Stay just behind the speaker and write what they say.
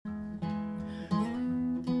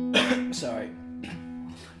Sorry.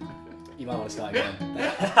 You might want to start again.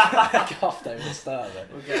 I coughed over the start of it.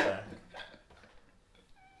 We'll get there.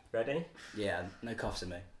 Ready? Yeah, no coughs in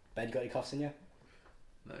me. Ben, you got any coughs in you?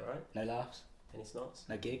 No. Alright. No laughs? Any snots?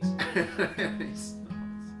 No gigs? It's not.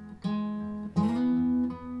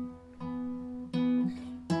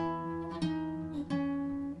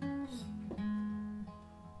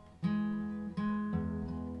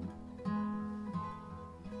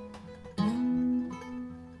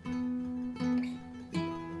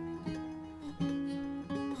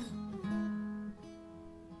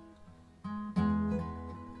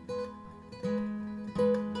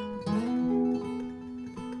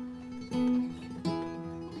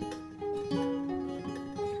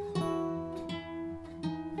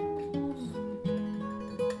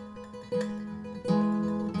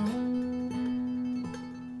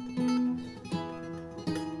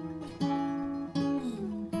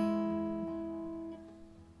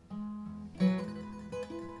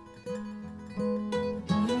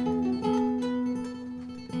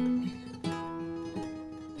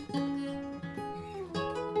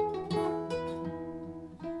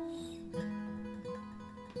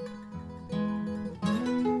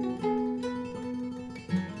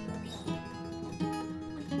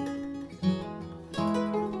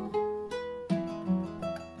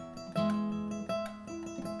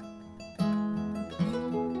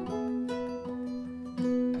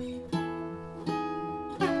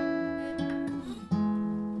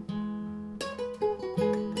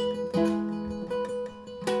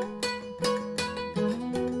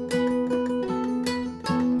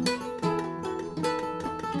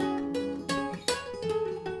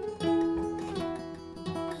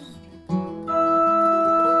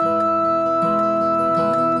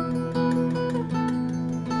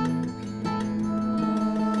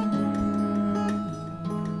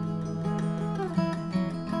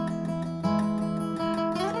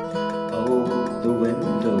 The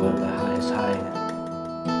window of the highest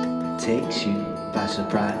height takes you by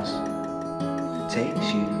surprise,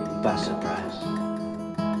 takes you by surprise.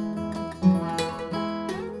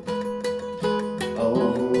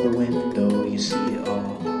 Oh, the window you see it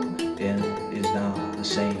all in is not the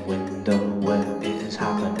same window where it is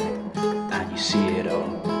happening, and you see it all,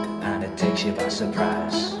 and it takes you by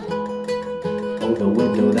surprise. Oh, the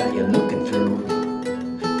window that you're looking through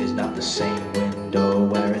is not the same window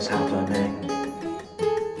where it's happening.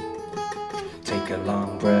 Take a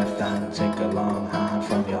long breath and take a long hand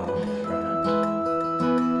from your friend.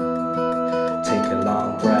 Take a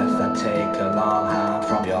long breath and take a long hand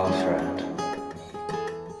from your friend.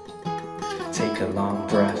 Take a long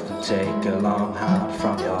breath and take a long hand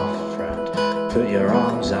from your friend. Put your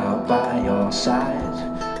arms out by your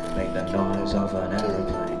side. Make the noise of an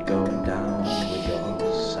aeroplane going down with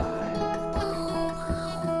your side.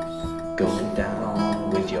 Going down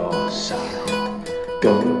with your side.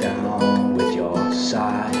 Going down with your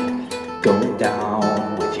side. Going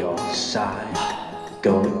down with your side.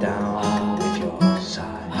 Going down with your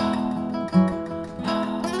side.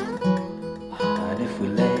 And if we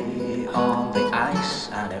lay on the ice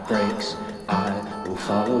and it breaks, I will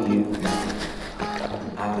follow you.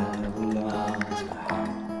 I will learn how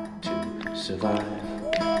to survive.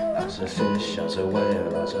 As a fish, as a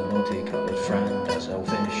whale, as a multicolored friend. As a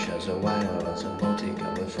fish, as a whale, as a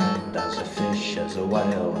multicolored friend. As a fish, as a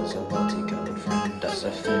whale, as a multicolored friend. As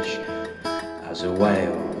a fish, as a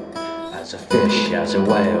whale. As a fish, as a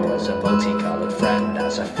whale, as a multicolored friend.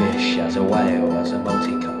 As a fish, as a whale, as a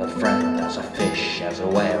multicolored friend. As a fish, as a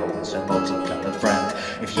whale, as a multicolored friend.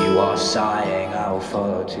 If you are sighing, I will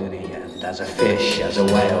follow to the end. As a fish, as a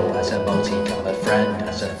whale, as a multicolored friend.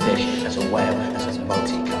 As a fish, as a whale, as a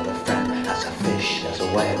multicolored friend. As a fish, as a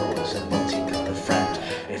whale, as a multicolored friend.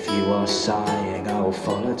 If you are sighing, I will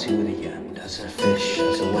follow to the end. As a fish,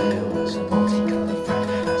 as a whale, as a multicolored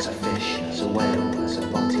friend. As a fish, as a whale, as a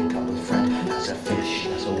multicolored friend. As a fish,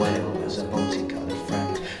 as a whale, as a multicolored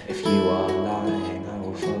friend. If you are lying, I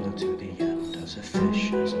will follow to the end. As a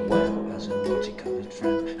fish, as a whale, as a multicolored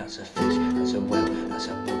friend. As a fish, as a whale, as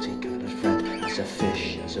a multicolored friend. As a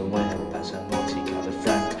fish, as a whale, as a multicolored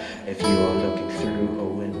friend. If you are looking through a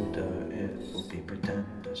window, it will be pretend.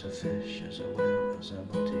 As a fish, as a whale, as a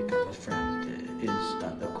multicolored friend. It is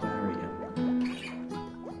an aquarium.